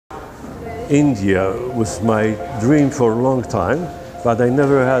India was my dream for a long time, but I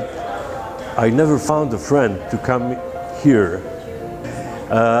never found a friend to come here.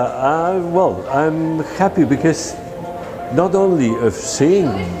 Well, I'm happy because not only of seeing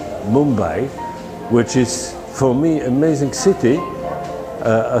Mumbai, which is for me amazing city,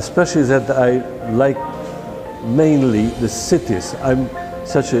 especially that I like mainly the cities. I'm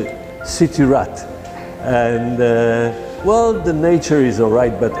such a city rat, and well, the nature is all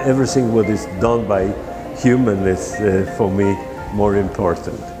right, but everything what is done by human is for me more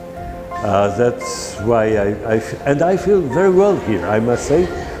important. That's why I feel very well here. I must say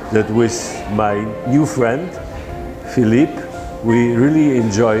that with my new friend Philippe, we really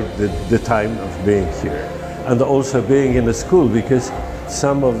enjoyed the time of being here, and also being in the school, because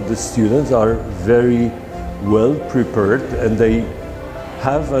some of the students are very well prepared and they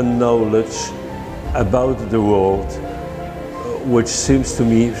have a knowledge about the world, which seems to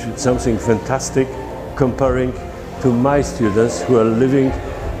me something fantastic comparing to my students who are living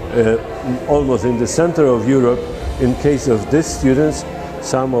almost in the center of Europe. In case of these students,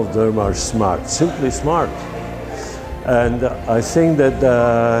 some of them are smart, simply smart. And I think that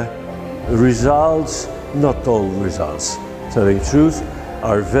results, not all results, telling truth,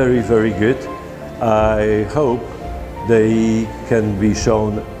 are very, very good. I hope they can be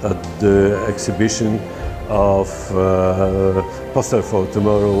shown at the exhibition of Poster for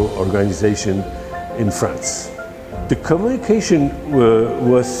Tomorrow organization in France. The communication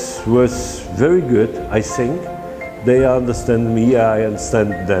was very good, I think. They understand me, I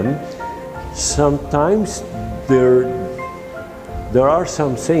understand them. Sometimes there are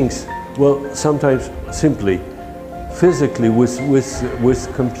some things, well, sometimes simply physically with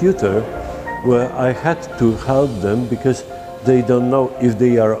computer, where I had to help them because they don't know, if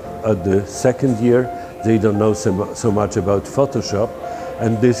they are at the second year, they don't know so much about Photoshop,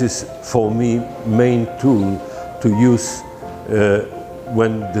 and this is for me main tool to use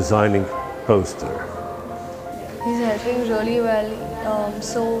when designing poster. He's helping really well.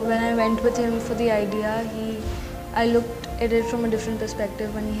 So when I went with him for the idea, I looked at it from a different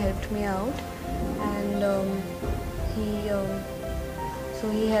perspective when he helped me out, and so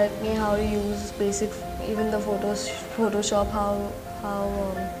he helped me how to use basic, even the Photoshop, how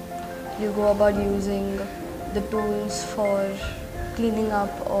you go about using the tools for cleaning up,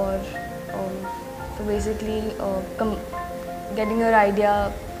 or for basically getting your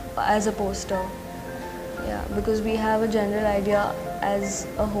idea as a poster. Yeah, because we have a general idea as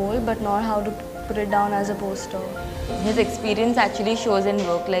a whole, but not how to put it down as a poster. His experience actually shows in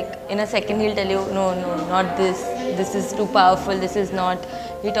work. Like in a second he'll tell you, no, not this, this is too powerful, this is not.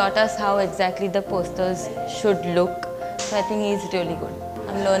 He taught us how exactly the posters should look. So I think he's really good.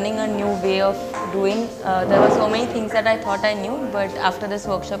 I'm learning a new way of doing. There were so many things that I thought I knew, but after this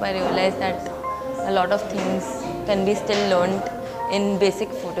workshop I realized that a lot of things can be still learned in basic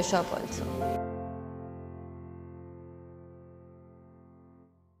Photoshop also.